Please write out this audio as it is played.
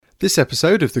This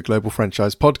episode of the Global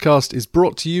Franchise Podcast is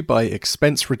brought to you by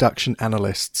Expense Reduction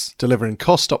Analysts, delivering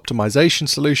cost optimization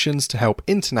solutions to help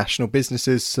international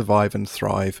businesses survive and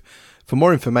thrive. For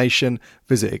more information,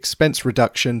 visit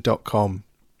expensereduction.com.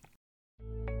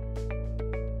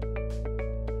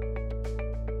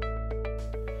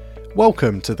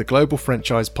 Welcome to the Global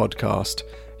Franchise Podcast,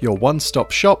 your one-stop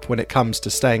shop when it comes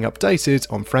to staying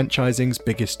updated on franchising's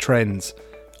biggest trends.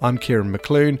 I'm Kieran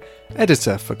McClune,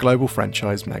 editor for Global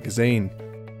Franchise Magazine.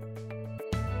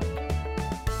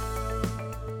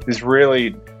 There's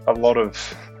really a lot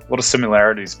of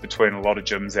similarities between a lot of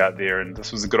gyms out there, and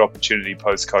this was a good opportunity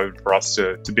post-COVID for us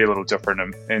to be a little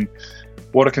different. And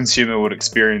what a consumer would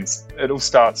experience, it all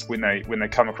starts when they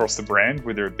come across the brand,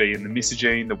 whether it be in the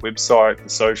messaging, the website, the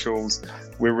socials.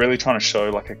 We're really trying to show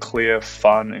like a clear,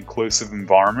 fun, inclusive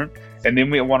environment, and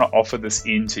then we want to offer this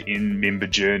end-to-end member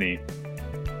journey.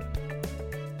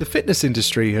 The fitness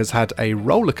industry has had a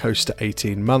rollercoaster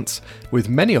 18 months, with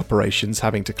many operations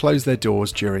having to close their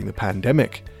doors during the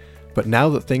pandemic. But now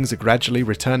that things are gradually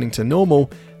returning to normal,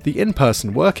 the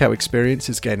in-person workout experience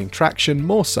is gaining traction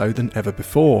more so than ever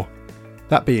before.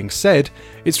 That being said,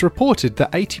 it's reported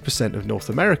that 80% of North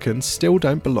Americans still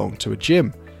don't belong to a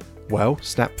gym. Well,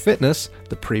 Snap Fitness,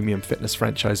 the premium fitness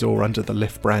franchisor under the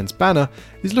Lift Brands banner,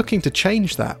 is looking to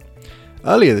change that.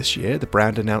 Earlier this year, the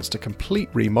brand announced a complete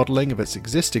remodeling of its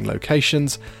existing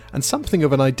locations and something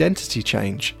of an identity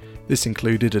change. This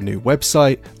included a new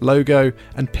website, logo,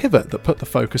 and pivot that put the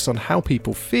focus on how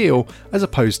people feel as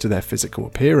opposed to their physical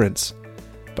appearance.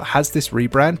 But has this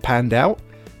rebrand panned out?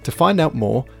 To find out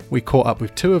more, we caught up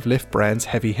with two of Lift Brands'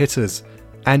 heavy hitters,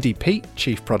 Andy Peat,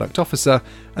 Chief Product Officer,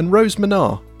 and Rose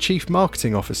Minar, Chief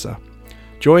Marketing Officer.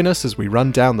 Join us as we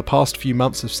run down the past few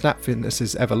months of Snap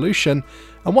Fitness's evolution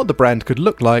and what the brand could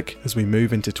look like as we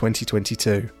move into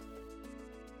 2022.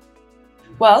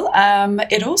 Well,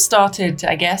 it all started,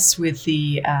 I guess, with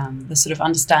the sort of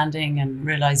understanding and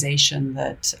realization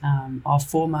that our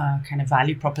former kind of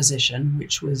value proposition,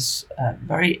 which was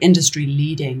very industry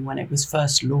leading when it was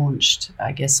first launched,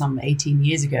 I guess some 18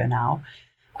 years ago now,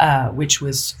 which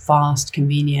was fast,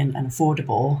 convenient, and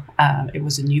affordable. It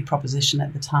was a new proposition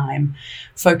at the time,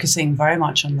 focusing very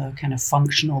much on the kind of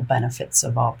functional benefits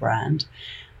of our brand.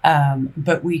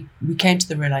 But we came to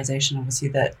the realization, obviously,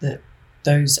 that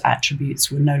those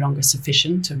attributes were no longer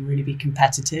sufficient to really be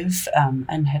competitive,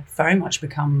 and had very much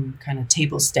become kind of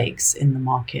table stakes in the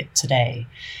market today.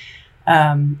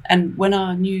 And when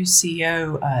our new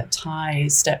CEO, Ty,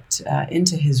 stepped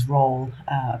into his role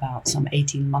about some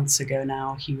 18 months ago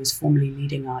now, he was formerly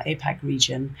leading our APAC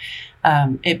region.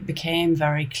 It became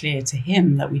very clear to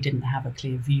him that we didn't have a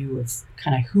clear view of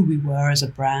kind of who we were as a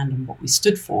brand and what we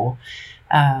stood for.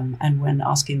 And when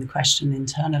asking the question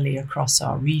internally across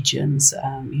our regions,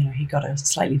 he got a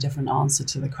slightly different answer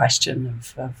to the question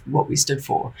of what we stood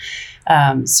for.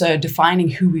 So defining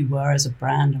who we were as a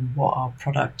brand and what our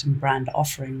product and brand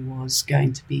offering was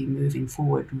going to be moving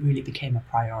forward really became a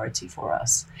priority for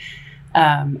us.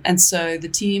 And so the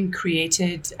team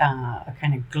created a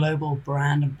kind of global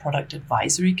brand and product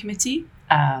advisory committee,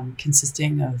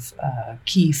 consisting of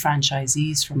key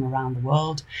franchisees from around the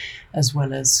world, as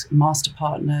well as master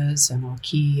partners and our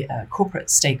key corporate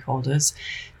stakeholders,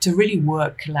 to really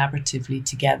work collaboratively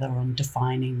together on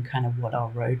defining kind of what our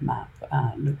roadmap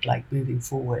looked like moving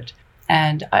forward.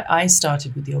 And I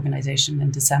started with the organization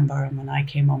in December, and when I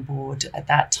came on board at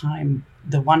that time,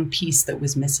 the one piece that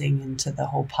was missing into the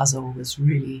whole puzzle was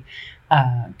really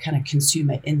kind of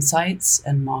consumer insights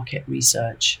and market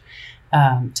research.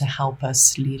 To help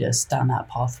us lead us down that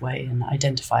pathway and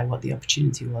identify what the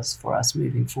opportunity was for us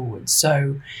moving forward.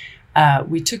 So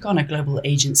we took on a global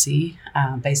agency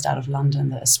based out of London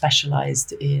that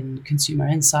specialized in consumer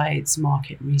insights,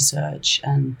 market research,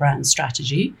 and brand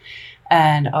strategy,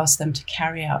 and asked them to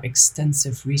carry out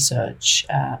extensive research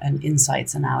and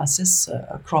insights analysis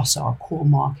across our core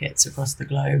markets across the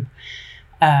globe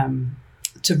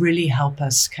to really help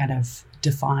us kind of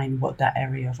define what that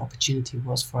area of opportunity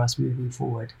was for us moving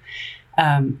forward.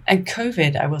 And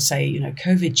COVID, I will say,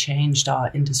 COVID changed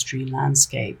our industry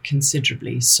landscape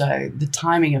considerably. So the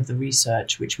timing of the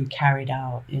research, which we carried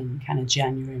out in kind of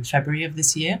January and February of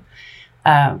this year,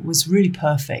 was really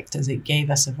perfect, as it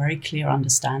gave us a very clear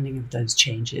understanding of those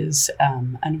changes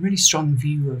and a really strong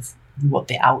view of what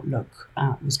the outlook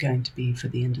was going to be for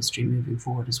the industry moving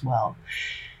forward as well.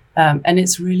 And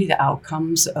it's really the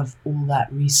outcomes of all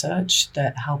that research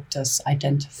that helped us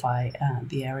identify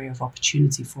the area of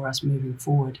opportunity for us moving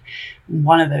forward.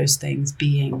 One of those things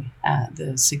being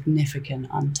the significant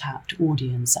untapped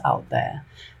audience out there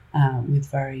with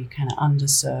very kind of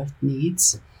underserved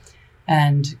needs.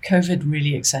 And COVID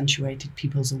really accentuated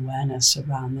people's awareness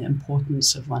around the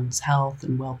importance of one's health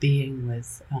and well-being,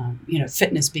 with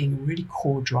fitness being a really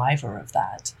core driver of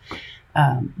that.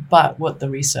 But what the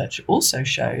research also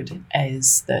showed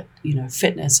is that,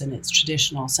 fitness in its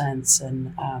traditional sense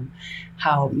and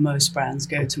how most brands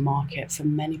go to market, for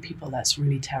many people, that's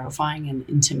really terrifying and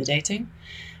intimidating.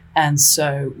 And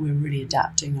so we're really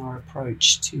adapting our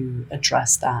approach to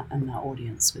address that and that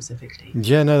audience specifically.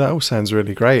 Yeah, no, that all sounds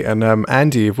really great. And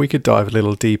Andy, if we could dive a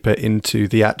little deeper into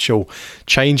the actual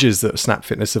changes that Snap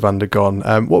Fitness have undergone,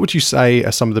 what would you say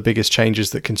are some of the biggest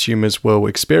changes that consumers will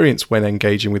experience when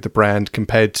engaging with the brand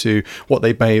compared to what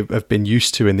they may have been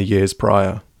used to in the years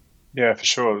prior? Yeah, for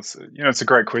sure. It's a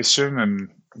great question, and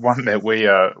one that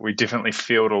we definitely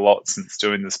field a lot since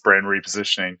doing this brand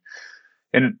repositioning.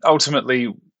 And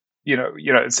ultimately,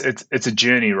 it's a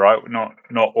journey, right? Not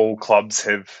all clubs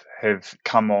have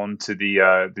come on to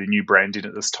the new branding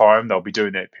at this time. They'll be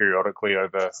doing that periodically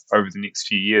over the next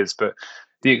few years. But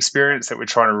the experience that we're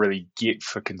trying to really get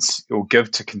or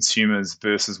give to consumers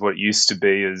versus what it used to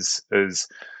be is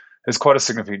quite a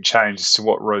significant change as to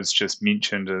what Rose just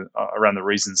mentioned around the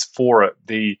reasons for it.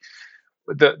 The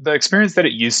experience that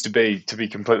it used to be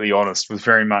completely honest, was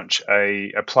very much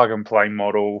a plug and play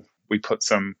model. We put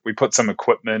some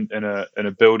equipment in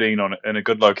a building in a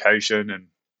good location and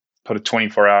put a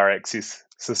 24-hour access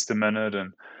system in it,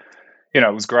 and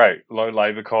it was great. Low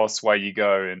labor costs, away you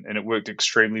go, and it worked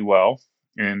extremely well.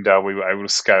 And we were able to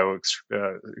scale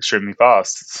extremely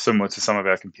fast, similar to some of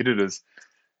our competitors.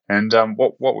 And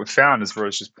what we've found, as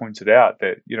Rose just pointed out,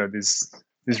 that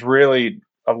there's really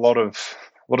a lot of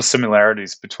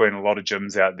similarities between a lot of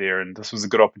gyms out there, and this was a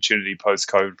good opportunity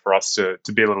post-COVID for us to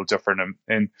be a little different.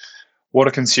 And what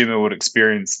a consumer would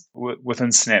experience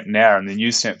within Snap now and the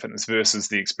new Snap Fitness versus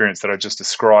the experience that I just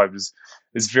described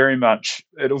is very much,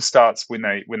 it all starts when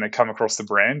they come across the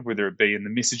brand, whether it be in the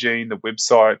messaging, the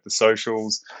website, the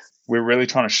socials. We're really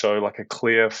trying to show like a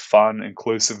clear, fun,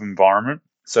 inclusive environment.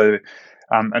 So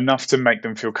enough to make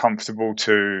them feel comfortable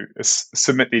to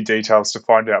submit their details to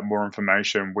find out more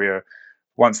information, where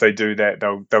once they do that,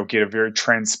 they'll get a very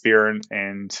transparent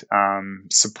and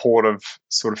supportive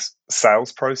sort of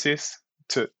sales process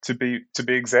to be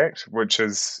exact, which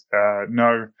is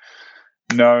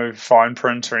no fine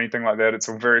print or anything like that. It's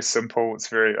all very simple. It's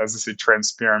very, as I said,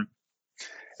 transparent.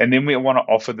 And then we want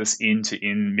to offer this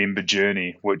end-to-end member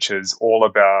journey, which is all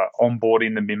about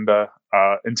onboarding the member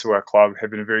into our club,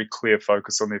 having a very clear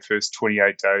focus on their first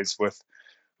 28 days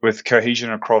with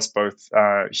cohesion across both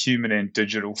human and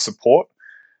digital support.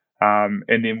 And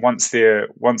then once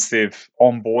they've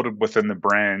onboarded within the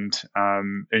brand,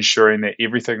 ensuring that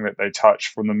everything that they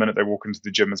touch from the minute they walk into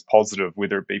the gym is positive,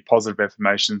 whether it be positive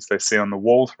affirmations they see on the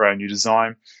wall through our new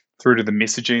design, through to the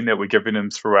messaging that we're giving them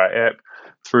through our app,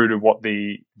 through to what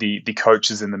the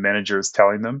coaches and the manager is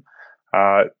telling them,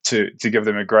 to give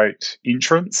them a great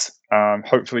entrance,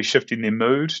 hopefully shifting their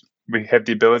mood. We have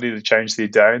the ability to change their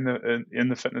day in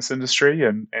the fitness industry,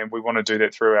 and we want to do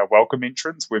that through our welcome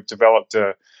entrance. We've developed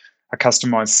a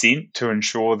customized scent to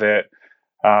ensure that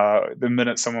the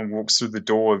minute someone walks through the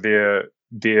door,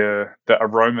 the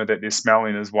aroma that they're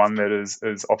smelling is one that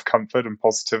is of comfort and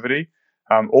positivity,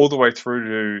 all the way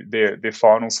through to their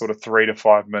final sort of 3 to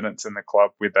 5 minutes in the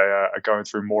club, where they are going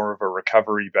through more of a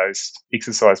recovery-based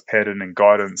exercise pattern and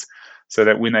guidance, so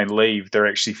that when they leave, they're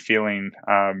actually feeling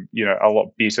a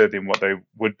lot better than what they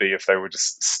would be if they were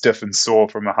just stiff and sore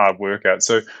from a hard workout.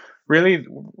 So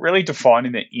really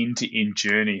defining that end-to-end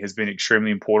journey has been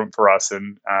extremely important for us.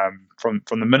 And from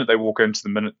the minute they walk in to the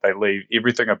minute they leave,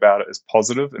 everything about it is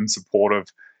positive and supportive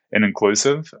and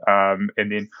inclusive. And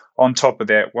then on top of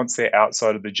that, once they're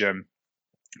outside of the gym,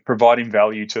 providing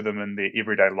value to them in their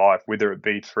everyday life, whether it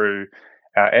be through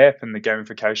our app and the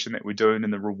gamification that we're doing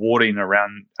and the rewarding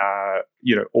around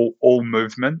all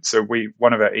movement. So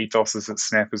one of our ethoses at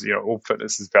Snap is all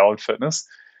fitness is valid fitness.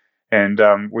 And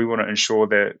we want to ensure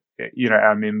that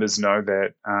our members know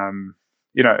that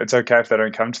it's okay if they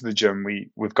don't come to the gym.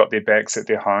 We've got their backs at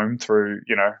their home through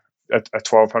a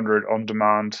 1,200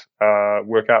 on-demand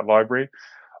workout library,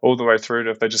 all the way through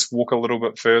to if they just walk a little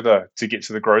bit further to get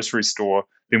to the grocery store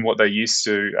than what they used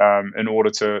to in order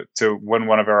to win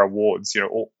one of our awards.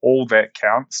 All that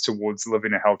counts towards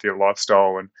living a healthier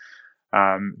lifestyle, and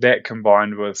that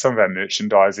combined with some of our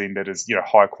merchandising that is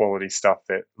high quality stuff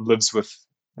that lives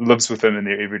within in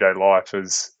their everyday life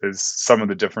is some of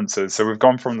the differences. So we've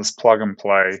gone from this plug and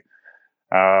play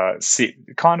set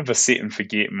and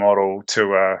forget model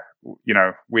to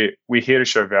we're here to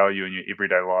show value in your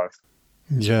everyday life.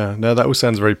 Yeah, no, that all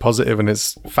sounds very positive, and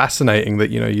it's fascinating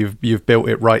that you've built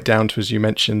it right down to, as you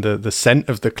mentioned, the scent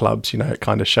of the clubs. It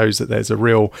kind of shows that there's a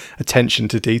real attention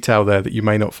to detail there that you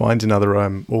may not find in other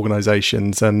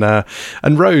organisations. And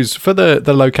Rose, for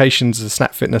the locations, the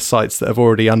Snap Fitness sites that have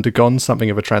already undergone something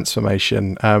of a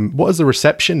transformation, what has the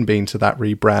reception been to that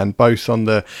rebrand, both on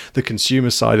the consumer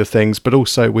side of things, but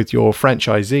also with your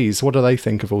franchisees? What do they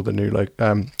think of all the new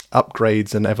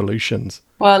upgrades and evolutions?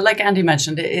 Well, like Andy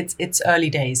mentioned, it's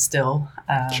early days still.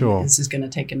 Sure. This is going to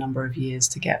take a number of years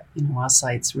to get our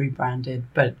sites rebranded,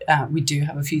 but we do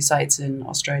have a few sites in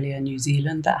Australia and New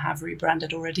Zealand that have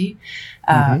rebranded already,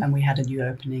 and we had a new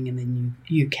opening in the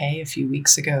new UK a few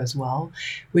weeks ago as well,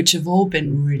 which have all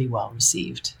been really well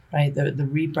received. Right, the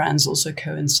rebrands also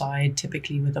coincide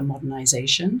typically with a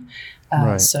modernization,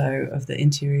 so of the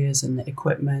interiors and the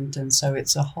equipment, and so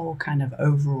it's a whole kind of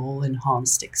overall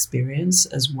enhanced experience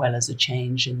as well as a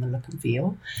change in the look and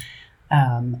feel.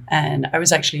 And I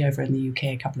was actually over in the UK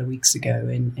a couple of weeks ago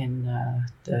in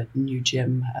the new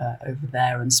gym over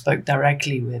there and spoke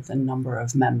directly with a number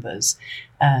of members,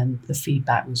 and the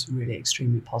feedback was really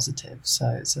extremely positive.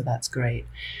 So that's great.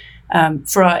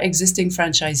 For our existing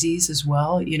franchisees as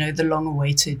well, the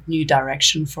long-awaited new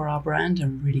direction for our brand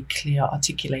and really clear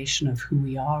articulation of who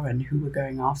we are and who we're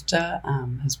going after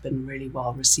has been really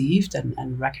well received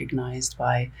and recognized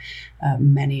by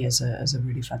many as a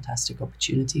really fantastic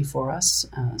opportunity for us.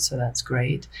 So that's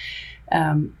great.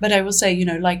 But I will say,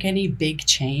 like any big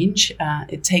change,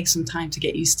 it takes some time to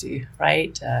get used to,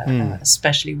 right?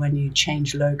 Especially when you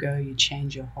change logo, you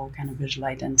change your whole kind of visual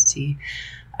identity.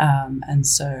 And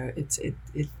so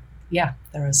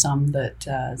there are some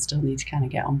that still need to kind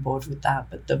of get on board with that,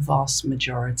 but the vast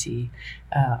majority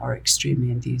are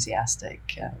extremely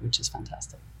enthusiastic, which is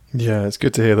fantastic. Yeah, it's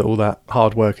good to hear that all that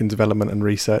hard work and development and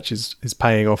research is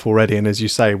paying off already, and as you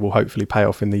say, will hopefully pay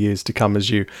off in the years to come as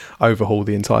you overhaul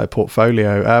the entire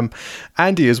portfolio.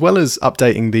 Andy, as well as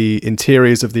updating the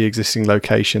interiors of the existing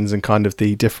locations and kind of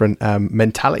the different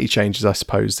mentality changes, I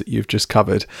suppose, that you've just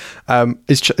covered,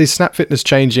 is Snap Fitness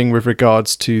changing with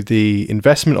regards to the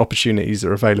investment opportunities that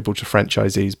are available to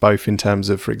franchisees, both in terms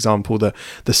of, for example, the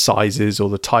sizes or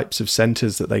the types of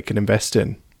centres that they can invest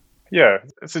in? Yeah,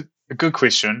 it's a good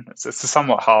question. It's a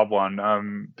somewhat hard one,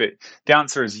 but the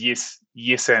answer is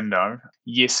yes and no.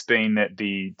 Yes, being that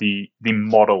the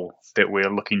model that we're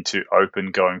looking to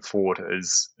open going forward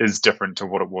is different to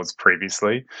what it was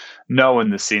previously. No, in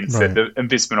the sense that the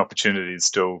investment opportunity is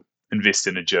still invest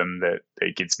in a gym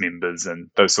that gets members, and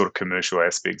those sort of commercial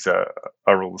aspects are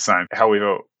all the same.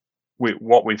 However,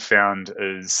 what we've found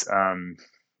is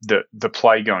the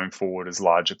play going forward is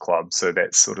larger clubs, so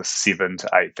that's sort of 7,000 to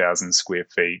 8,000 square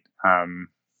feet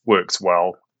works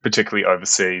well, particularly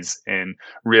overseas. And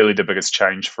really, the biggest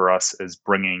change for us is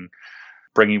bringing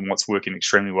what's working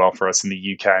extremely well for us in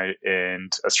the UK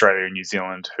and Australia and New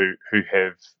Zealand, who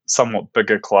have somewhat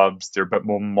bigger clubs. They're a bit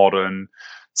more modern.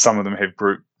 Some of them have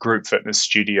group fitness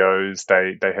studios.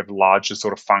 They have larger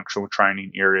sort of functional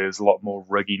training areas, a lot more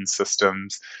rigging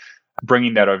systems.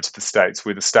 Bringing that over to the States,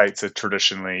 where the States are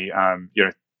traditionally,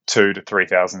 2,000 to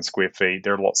 3,000 square feet,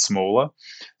 they're a lot smaller.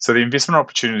 So the investment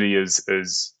opportunity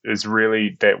is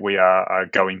really that we are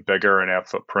going bigger in our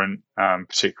footprint,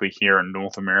 particularly here in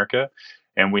North America,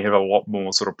 and we have a lot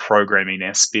more sort of programming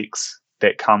aspects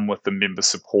that come with the member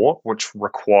support, which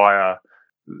require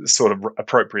sort of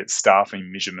appropriate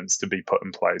staffing measurements to be put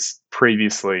in place.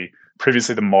 Previously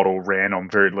the model ran on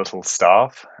very little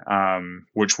staff,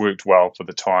 which worked well for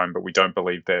the time, but we don't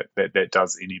believe that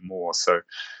does anymore. So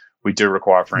we do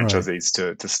require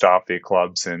franchisees to staff their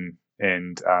clubs and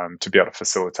to be able to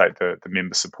facilitate the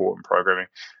member support and programming.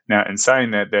 Now, in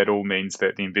saying that all means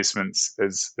that the investments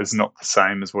is not the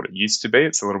same as what it used to be.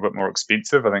 It's a little bit more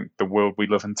expensive. I think the world we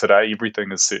live in today,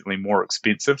 everything is certainly more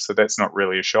expensive, so that's not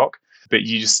really a shock. But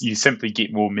you simply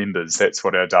get more members. That's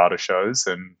what our data shows,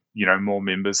 and more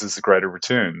members is a greater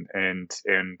return. And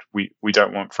we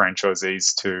don't want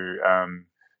franchisees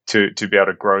to be able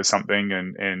to grow something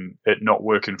and it not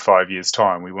work in 5 years'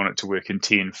 time. We want it to work in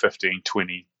 10, 15,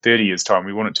 20, 30 years' time.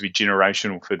 We want it to be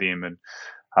generational for them. And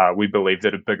we believe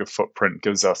that a bigger footprint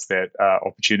gives us that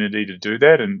opportunity to do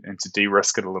that and to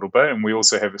de-risk it a little bit. And we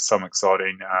also have some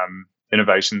exciting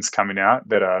innovations coming out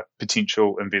that are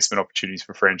potential investment opportunities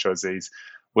for franchisees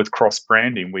with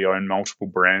cross-branding. We own multiple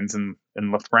brands in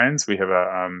Lift Brands. We have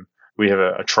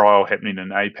a trial happening in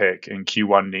APAC in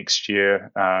Q1 next year,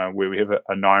 where we have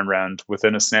a 9-round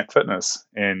within a Snap Fitness,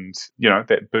 and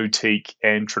that boutique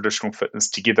and traditional fitness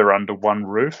together under one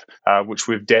roof, which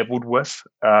we've dabbled with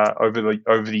over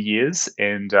the years.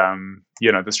 And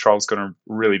this trial is going to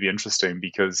really be interesting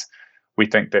because we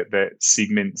think that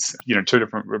segments,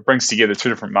 it brings together two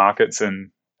different markets in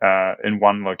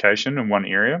one location, in one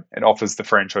area, and offers the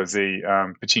franchisee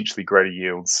potentially greater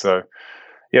yields. So,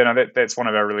 that's one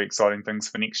of our really exciting things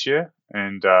for next year,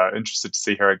 and interested to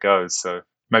see how it goes. So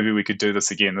maybe we could do this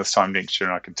again this time next year,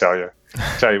 and I can tell you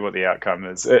what the outcome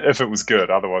is, if it was good.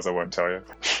 Otherwise, I won't tell you.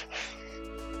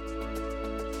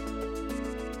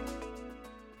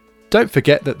 Don't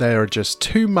forget that there are just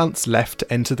 2 months left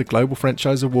to enter the Global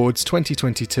Franchise Awards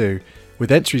 2022,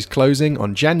 with entries closing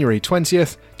on January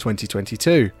 20th,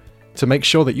 2022. To make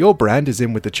sure that your brand is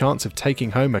in with the chance of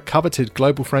taking home a coveted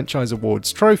Global Franchise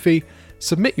Awards trophy,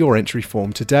 submit your entry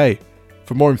form today.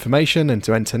 For more information and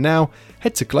to enter now,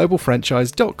 head to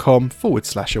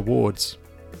globalfranchise.com/awards.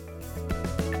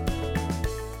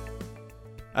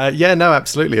 No,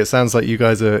 absolutely. It sounds like you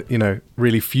guys are,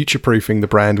 really future-proofing the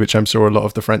brand, which I'm sure a lot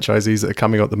of the franchisees that are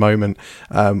coming up at the moment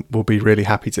will be really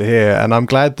happy to hear. And I'm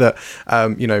glad that,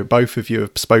 both of you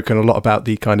have spoken a lot about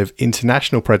the kind of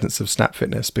international presence of Snap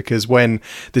Fitness, because when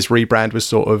this rebrand was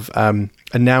sort of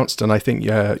announced, and I think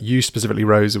you specifically,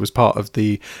 Rose, it was part of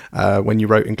the when you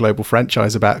wrote in Global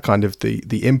Franchise about kind of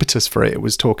the impetus for it. It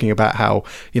was talking about how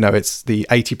it's the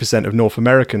 80% of North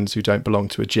Americans who don't belong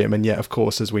to a gym, and yet of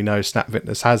course, as we know, Snap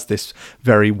Fitness has this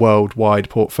very worldwide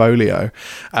portfolio.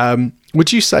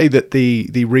 Would you say that the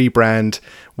rebrand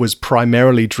was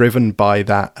primarily driven by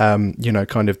that,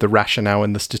 kind of the rationale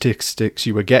and the statistics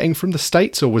you were getting from the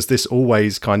States, or was this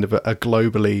always kind of a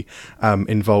globally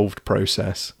involved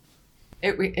process?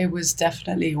 It was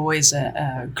definitely always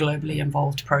a globally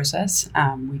involved process.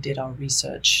 We did our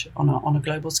research on a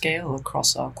global scale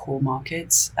across our core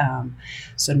markets,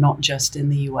 so not just in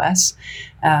the US.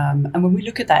 And when we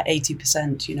look at that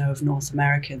 80%, of North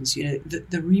Americans, the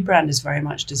rebrand is very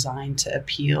much designed to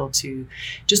appeal to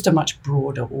just a much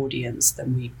broader audience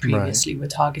than we previously were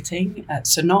targeting.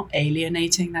 So not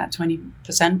alienating that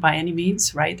 20% by any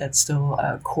means, right? That's still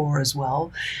core as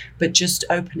well, but just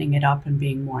opening it up and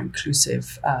being more inclusive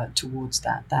towards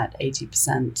that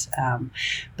 80%.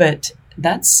 But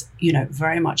that's,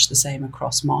 very much the same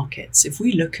across markets. If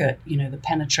we look at, the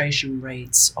penetration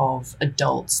rates of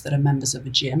adults that are members of a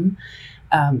gym,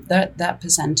 that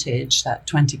percentage, that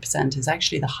 20%, is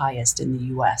actually the highest in the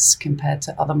US compared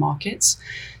to other markets.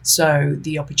 So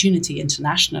the opportunity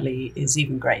internationally is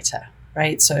even greater.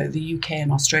 Right, so the UK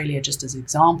and Australia, just as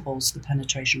examples, the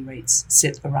penetration rates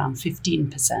sit around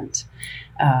 15%,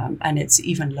 and it's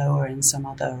even lower in some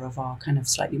other of our kind of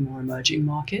slightly more emerging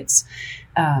markets.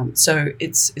 So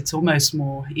it's almost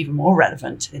even more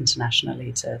relevant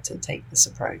internationally to take this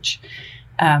approach.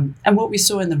 And what we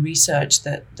saw in the research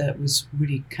that was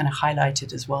really kind of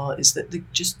highlighted as well is that the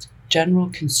just general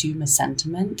consumer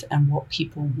sentiment and what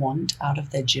people want out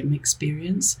of their gym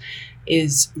experience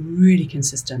is really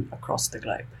consistent across the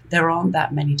globe. There aren't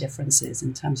that many differences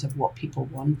in terms of what people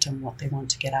want and what they want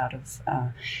to get out of,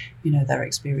 their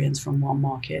experience from one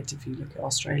market. If you look at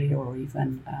Australia or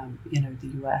even, the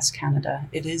US, Canada,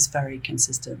 it is very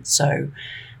consistent. So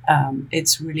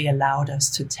it's really allowed us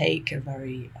to take a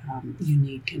very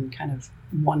unique and kind of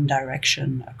one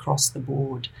direction across the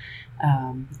board,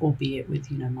 albeit with,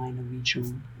 minor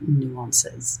regional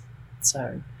nuances.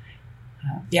 So,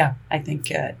 I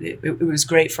think it was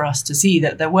great for us to see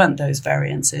that there weren't those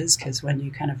variances, because when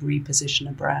you kind of reposition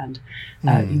a brand,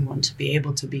 you want to be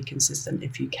able to be consistent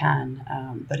if you can,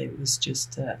 but it was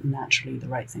just naturally the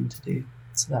right thing to do.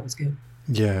 So that was good.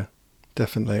 Yeah.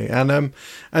 Definitely. And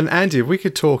Andy, if we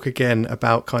could talk again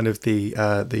about kind of the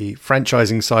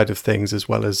franchising side of things, as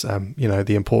well as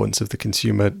the importance of the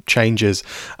consumer changes.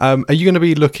 Are you going to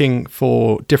be looking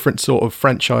for different sort of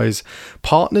franchise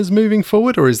partners moving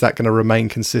forward, or is that going to remain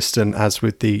consistent as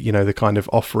with the the kind of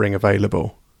offering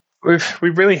available? We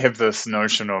really have this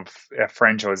notion of our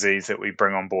franchisees that we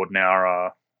bring on board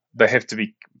now they have to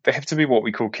be what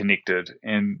we call connected,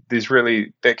 and there's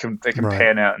really they can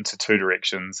pan out into two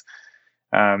directions.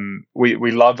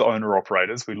 We love owner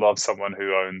operators. We love someone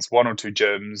who owns one or two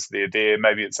gyms. They're there.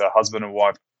 Maybe it's a husband and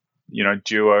wife,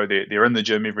 duo. They're in the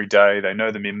gym every day. They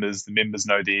know the members. The members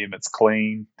know them. It's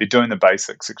clean. They're doing the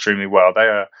basics extremely well.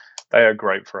 They are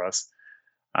great for us.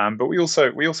 But we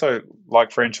also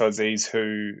like franchisees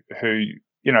who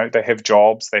they have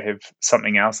jobs. They have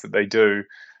something else that they do.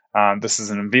 This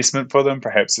is an investment for them.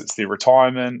 Perhaps it's their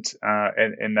retirement,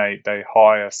 and they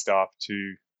hire staff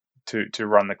to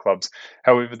run the clubs.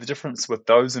 However, the difference with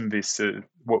those investors,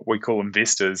 what we call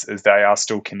investors, is they are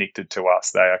still connected to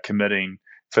us. They are committing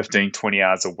 15, 20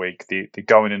 hours a week. They're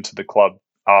going into the club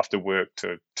after work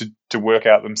to work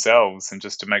out themselves and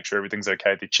just to make sure everything's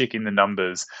okay. They're checking the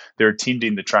numbers. They're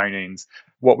attending the trainings.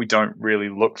 What we don't really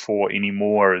look for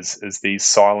anymore is these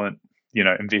silent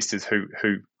investors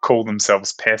who call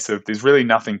themselves passive. There's really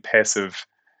nothing passive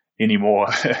anymore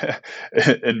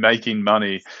in making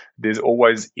money. There's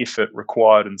always effort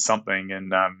required in something,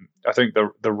 and I think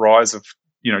the rise of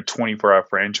 24-hour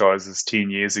franchises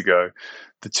 10 years ago,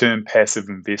 the term passive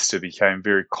investor became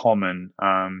very common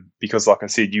because, like I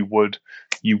said, you would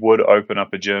open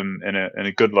up a gym in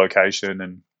a good location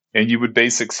and you would be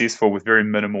successful with very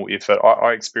minimal effort.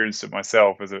 I experienced it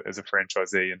myself as a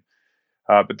franchisee, and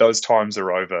but those times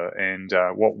are over. And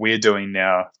what we're doing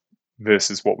now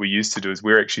versus what we used to do is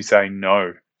we're actually saying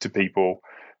no to people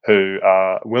who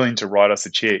are willing to write us a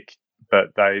check,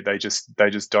 but they just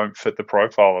don't fit the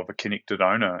profile of a connected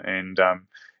owner. And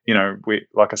we,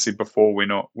 like I said before,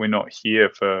 we're not here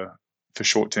for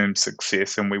short-term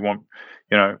success, and we want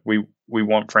we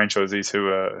want franchisees who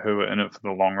are in it for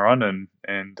the long run,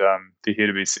 and they're here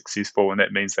to be successful, and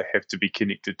that means they have to be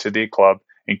connected to their club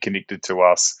and connected to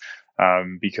us.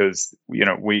 Because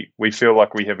we feel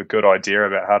like we have a good idea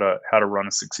about how to run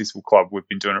a successful club. We've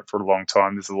been doing it for a long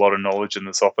time. There's a lot of knowledge in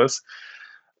this office,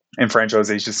 and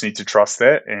franchisees just need to trust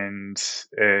that. And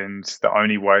the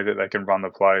only way that they can run the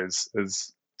play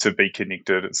is to be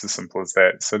connected. It's as simple as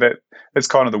that. So that's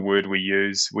kind of the word we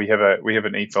use. We have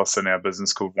an ethos in our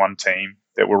business called One Team,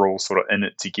 that we're all sort of in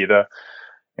it together,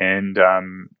 and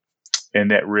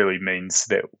that really means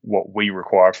that what we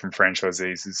require from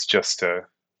franchisees is just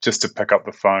to pick up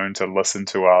the phone, to listen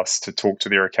to us, to talk to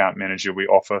their account manager. We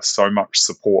offer so much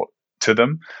support to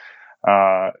them.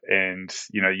 And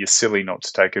you're silly not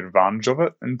to take advantage of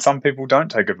it. And some people don't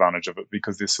take advantage of it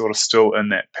because they're sort of still in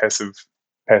that passive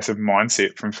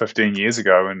mindset from 15 years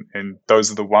ago. And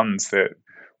those are the ones that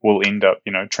will end up,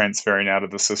 transferring out of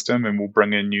the system and will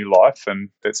bring in new life. And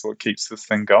that's what keeps this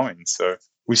thing going. So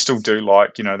we still do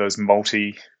like, those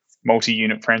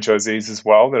multi-unit franchisees as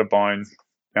well that are buying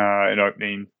and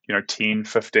opening 10,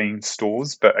 15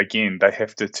 stores, but again they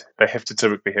have to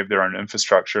typically have their own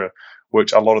infrastructure,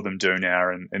 which a lot of them do now,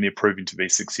 and they're proving to be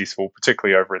successful,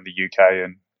 particularly over in the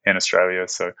UK and Australia.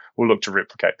 So we'll look to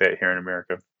replicate that here in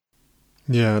America.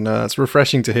 Yeah, no, it's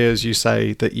refreshing to hear, as you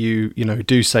say, that you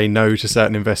do say no to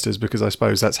certain investors, because I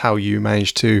suppose that's how you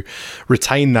manage to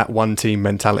retain that one team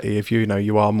mentality. If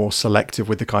you are more selective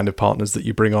with the kind of partners that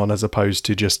you bring on, as opposed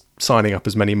to just signing up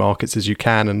as many markets as you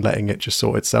can and letting it just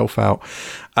sort itself out.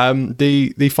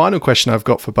 The final question I've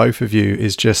got for both of you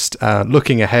is just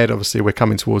looking ahead. Obviously, we're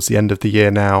coming towards the end of the year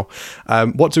now.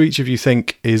 What do each of you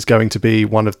think is going to be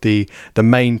one of the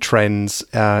main trends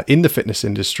in the fitness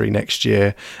industry next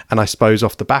year? And I suppose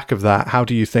off the back of that, how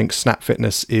do you think Snap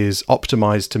Fitness is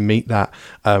optimized to meet that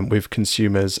with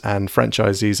consumers and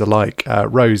franchisees alike?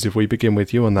 Rose, if we begin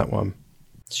with you on that one.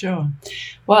 Sure.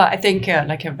 Well, I think,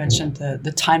 like I mentioned,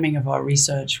 the timing of our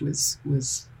research was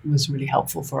really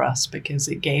helpful for us, because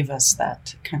it gave us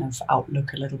that kind of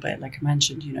outlook a little bit. Like I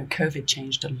mentioned, COVID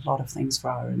changed a lot of things for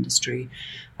our industry,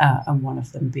 and one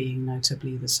of them being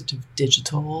notably the sort of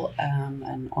digital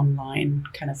and online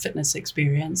kind of fitness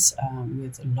experience,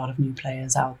 with a lot of new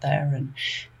players out there and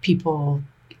people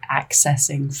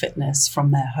accessing fitness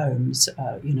from their homes,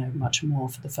 much more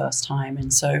for the first time.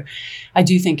 And so I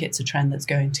do think it's a trend that's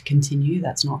going to continue.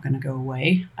 That's not going to go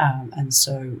away. And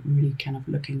so really kind of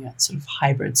looking at sort of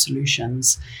hybrid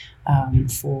solutions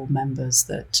for members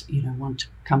that, want to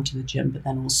come to the gym, but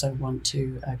then also want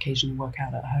to occasionally work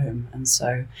out at home. And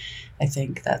so I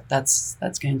think that's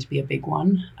going to be a big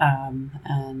one.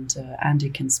 And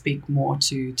Andy can speak more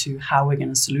to how we're going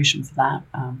to solution for that.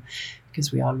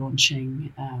 Because we are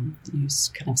launching the new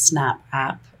kind of Snap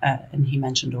app, and he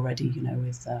mentioned already,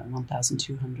 with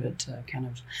 1,200 kind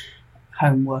of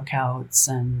home workouts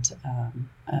and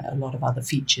a lot of other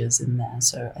features in there.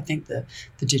 So I think the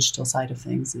digital side of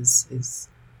things is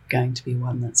going to be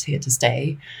one that's here to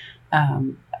stay.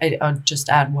 I'll just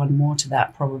add one more to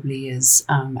that, probably is,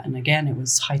 and again, it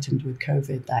was heightened with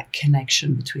COVID, that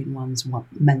connection between one's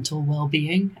mental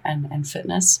well-being and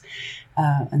fitness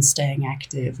and staying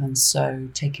active. And so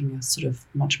taking a sort of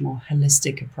much more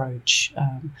holistic approach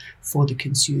for the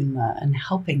consumer and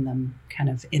helping them kind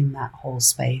of in that whole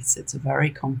space. It's a very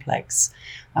complex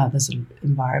there's an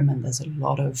environment. There's a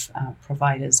lot of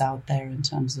providers out there in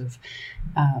terms of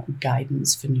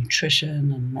guidance for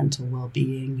nutrition and mental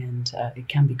well-being, and it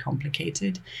can be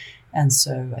complicated. And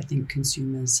so I think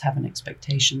consumers have an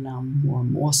expectation now more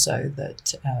and more so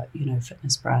that,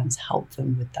 fitness brands help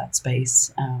them with that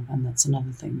space. And that's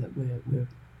another thing that we're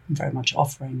very much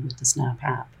offering with the Snap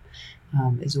app,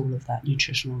 is all of that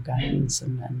nutritional guidance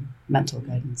and mental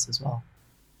guidance as well.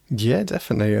 Yeah,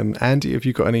 definitely. And Andy, have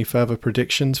you got any further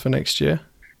predictions for next year?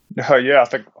 Yeah, I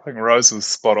think Rose was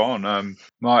spot on.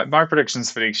 My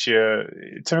predictions for next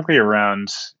year, typically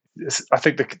around I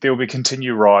think there will be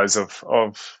continued rise of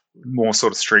more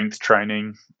sort of strength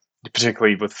training,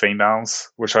 particularly with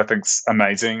females, which I think is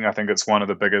amazing. I think it's one of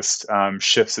the biggest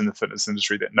shifts in the fitness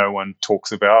industry that no one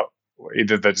talks about.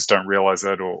 Either they just don't realize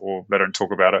it, or they don't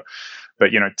talk about it.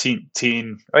 But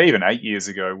 10 or even 8 years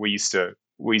ago, we used to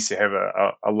have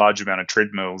a large amount of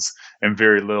treadmills and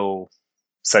very little,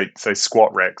 say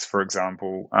squat racks, for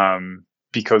example,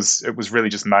 because it was really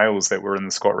just males that were in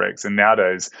the squat racks. And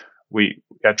nowadays,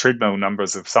 our treadmill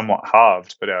numbers have somewhat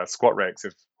halved, but our squat racks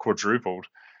have quadrupled.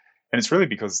 And it's really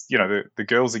because the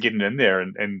girls are getting in there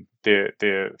and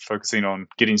they're focusing on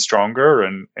getting stronger,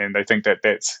 and they think that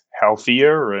that's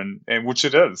healthier, and which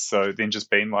it is. So then just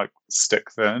being like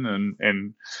stick thin,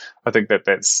 and I think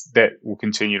that will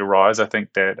continue to rise. I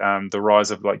think that the rise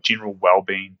of like general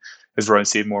well-being, as Rose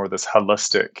said, more of this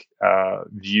holistic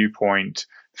viewpoint,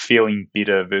 feeling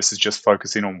better versus just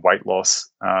focusing on weight loss,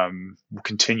 will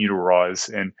continue to rise,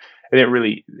 and that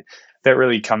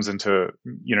really comes into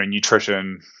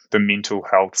nutrition, the mental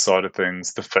health side of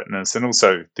things, the fitness, and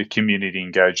also the community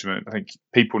engagement. I think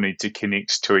people need to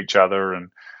connect to each other, and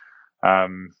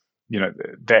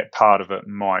that part of it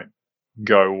might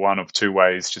go one of two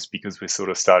ways, just because we're sort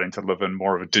of starting to live in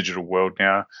more of a digital world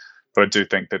now. But I do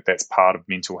think that that's part of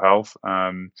mental health.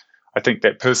 I think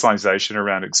that personalization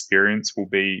around experience will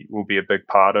be a big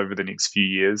part over the next few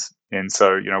years. And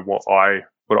so, what I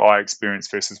experience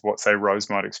versus what, say, Rose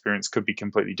might experience could be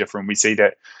completely different. We see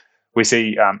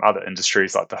other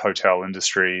industries like the hotel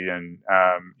industry and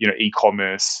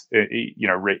e-commerce,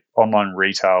 online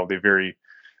retail. They're very,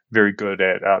 very good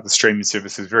at the streaming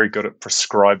services. Very good at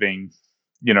prescribing,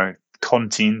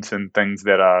 content and things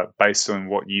that are based on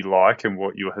what you like and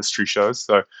what your history shows.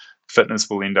 So fitness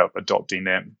will end up adopting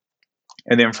that.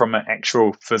 And then from an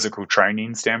actual physical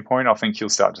training standpoint, I think you'll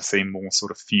start to see more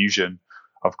sort of fusion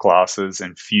of classes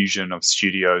and fusion of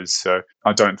studios. So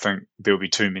I don't think there'll be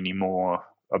too many more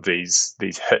of these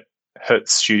hit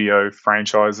studio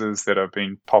franchises that have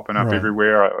been popping up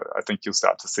everywhere. I think you'll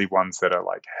start to see ones that are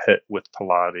like hit with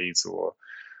Pilates or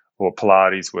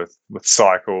Pilates with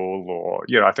cycle, or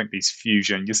I think these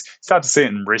fusion, you start to see it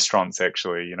in restaurants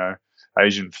actually,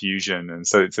 Asian fusion, and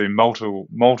so multiple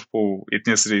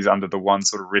ethnicities under the one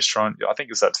sort of restaurant. I think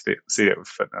you'll start to see that with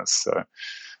fitness. So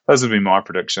those would be my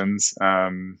predictions,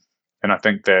 and I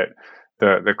think that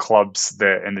the clubs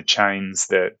and the chains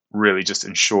that really just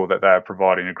ensure that they are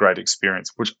providing a great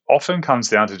experience, which often comes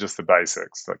down to just the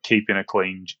basics, like keeping a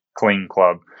clean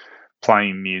club,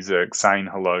 playing music, saying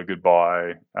hello,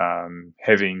 goodbye,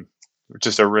 having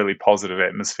just a really positive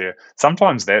atmosphere.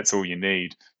 Sometimes that's all you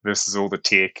need versus all the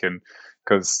tech, and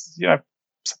because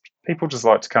people just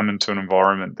like to come into an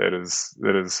environment that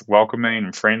is welcoming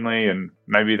and friendly, and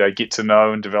maybe they get to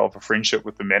know and develop a friendship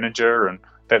with the manager, and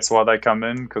that's why they come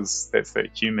in, because that's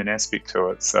that human aspect to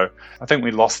it. So I think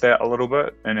we lost that a little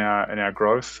bit in our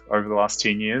growth over the last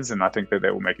 10 years, and I think that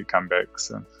will make a comeback.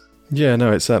 So. Yeah,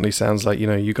 no, it certainly sounds like,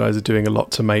 you guys are doing a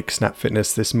lot to make Snap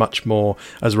Fitness this much more,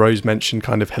 as Rose mentioned,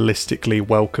 kind of holistically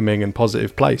welcoming and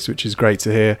positive place, which is great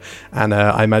to hear. And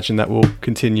I imagine that will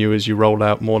continue as you roll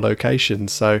out more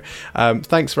locations. So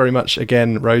thanks very much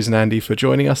again, Rose and Andy, for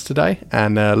joining us today,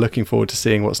 and looking forward to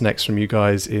seeing what's next from you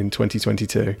guys in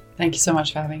 2022. Thank you so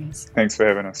much for having us. Thanks for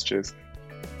having us. Cheers.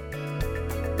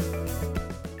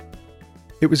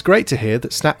 It was great to hear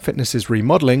that Snap Fitness's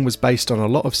remodelling was based on a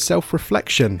lot of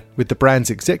self-reflection, with the brand's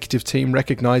executive team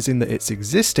recognising that its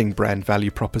existing brand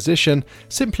value proposition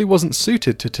simply wasn't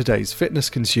suited to today's fitness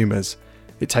consumers.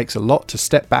 It takes a lot to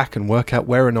step back and work out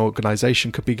where an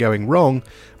organisation could be going wrong,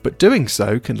 but doing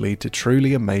so can lead to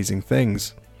truly amazing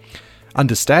things.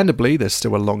 Understandably, there's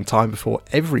still a long time before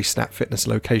every Snap Fitness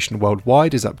location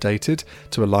worldwide is updated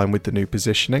to align with the new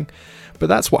positioning, but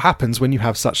that's what happens when you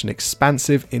have such an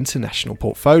expansive international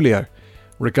portfolio.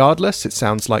 Regardless, it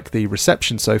sounds like the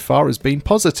reception so far has been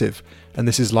positive, and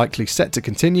this is likely set to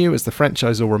continue as the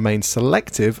franchisor remains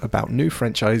selective about new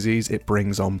franchisees it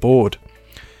brings on board.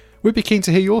 We'd be keen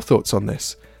to hear your thoughts on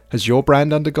this. Has your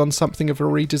brand undergone something of a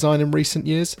redesign in recent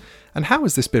years? And how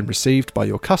has this been received by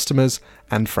your customers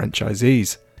and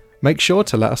franchisees? Make sure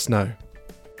to let us know.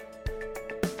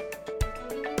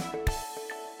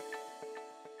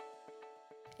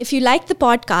 If you like the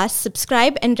podcast,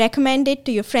 subscribe and recommend it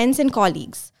to your friends and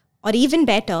colleagues. Or even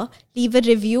better, leave a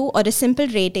review or a simple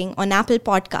rating on Apple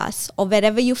Podcasts or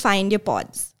wherever you find your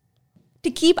pods.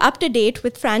 To keep up to date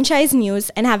with franchise news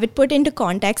and have it put into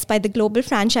context by the global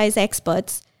franchise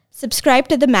experts, subscribe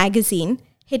to the magazine,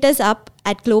 hit us up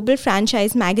at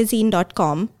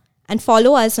globalfranchisemagazine.com, and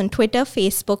follow us on Twitter,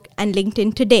 Facebook, and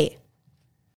LinkedIn today.